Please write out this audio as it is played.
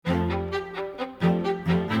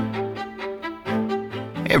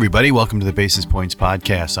Hey everybody, welcome to the Basis Points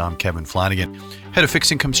Podcast. I'm Kevin Flanagan, head of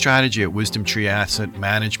fixed income strategy at Wisdom Tree Asset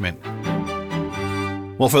Management.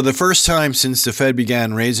 Well, for the first time since the Fed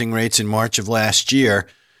began raising rates in March of last year,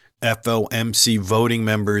 FOMC voting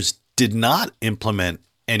members did not implement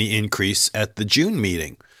any increase at the June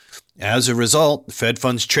meeting. As a result, the Fed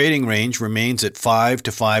funds trading range remains at 5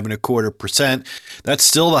 to 5.25%. That's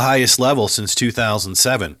still the highest level since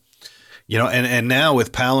 2007. And now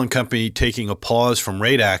with Powell and company taking a pause from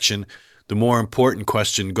rate action, the more important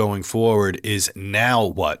question going forward is now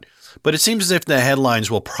what? But it seems as if the headlines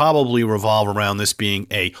will probably revolve around this being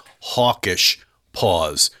a hawkish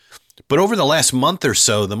pause. But over the last month or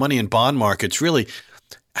so, the money and bond markets really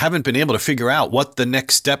haven't been able to figure out what the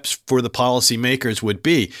next steps for the policymakers would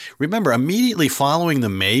be. Remember, immediately following the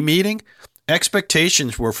May meeting,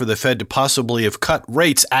 expectations were for the Fed to possibly have cut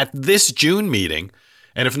rates at this June meeting,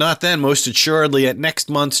 and if not then, most assuredly at next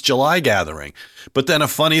month's July gathering. But then a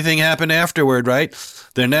funny thing happened afterward, right?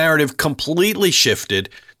 The narrative completely shifted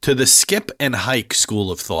to the skip and hike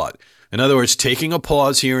school of thought. In other words, taking a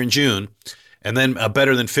pause here in June, and then a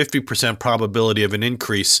better than 50% probability of an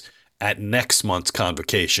increase at next month's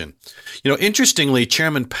convocation. Interestingly,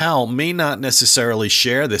 Chairman Powell may not necessarily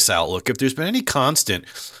share this outlook. If there's been any constant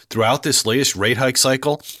throughout this latest rate hike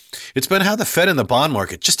cycle, it's been how the Fed and the bond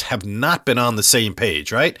market just have not been on the same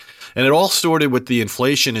page, right? And it all started with the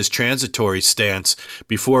inflation is transitory stance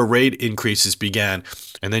before rate increases began,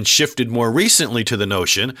 and then shifted more recently to the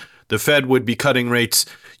notion the Fed would be cutting rates,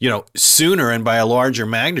 sooner and by a larger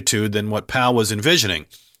magnitude than what Powell was envisioning.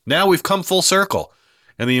 Now we've come full circle.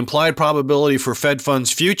 And the implied probability for Fed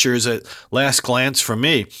funds futures at last glance for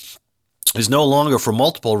me is no longer for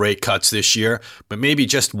multiple rate cuts this year, but maybe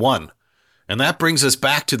just one. And that brings us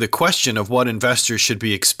back to the question of what investors should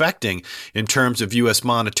be expecting in terms of U.S.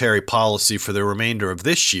 monetary policy for the remainder of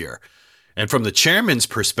this year. And from the chairman's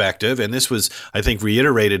perspective, and this was, I think,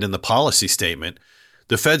 reiterated in the policy statement,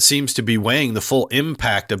 the Fed seems to be weighing the full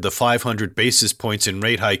impact of the 500 basis points in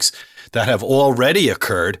rate hikes that have already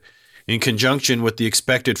occurred in conjunction with the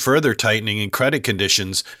expected further tightening in credit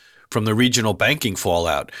conditions from the regional banking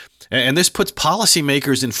fallout. And this puts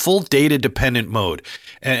policymakers in full data-dependent mode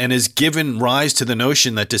and has given rise to the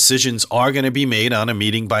notion that decisions are going to be made on a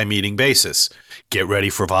meeting-by-meeting basis. Get ready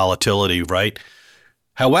for volatility, right?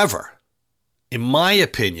 However, in my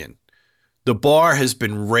opinion, the bar has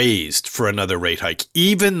been raised for another rate hike,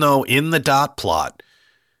 even though in the dot plot,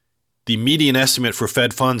 the median estimate for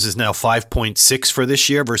Fed funds is now 5.6 for this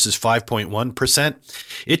year versus 5.1%.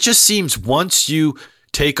 It just seems once you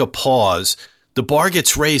take a pause, the bar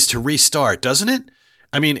gets raised to restart, doesn't it?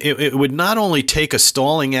 I mean, it would not only take a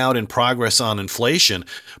stalling out in progress on inflation,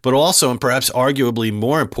 but also, and perhaps arguably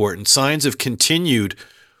more important, signs of continued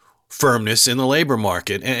firmness in the labor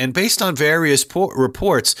market. And based on various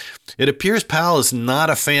reports, it appears Powell is not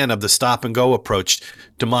a fan of the stop-and-go approach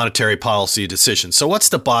to monetary policy decisions. So what's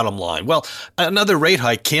the bottom line? Well, another rate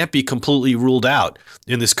hike can't be completely ruled out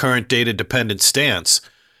in this current data-dependent stance.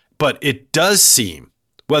 But it does seem,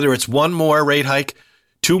 whether it's one more rate hike,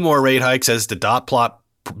 two more rate hikes, as the dot plot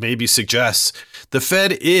maybe suggests, the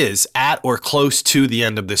Fed is at or close to the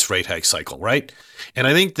end of this rate hike cycle, right? And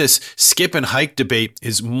I think this skip and hike debate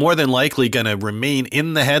is more than likely going to remain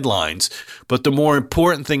in the headlines. But the more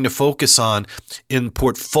important thing to focus on in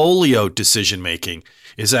portfolio decision making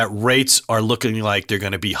is that rates are looking like they're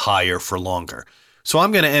going to be higher for longer. So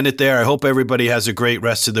I'm going to end it there. I hope everybody has a great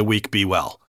rest of the week. Be well.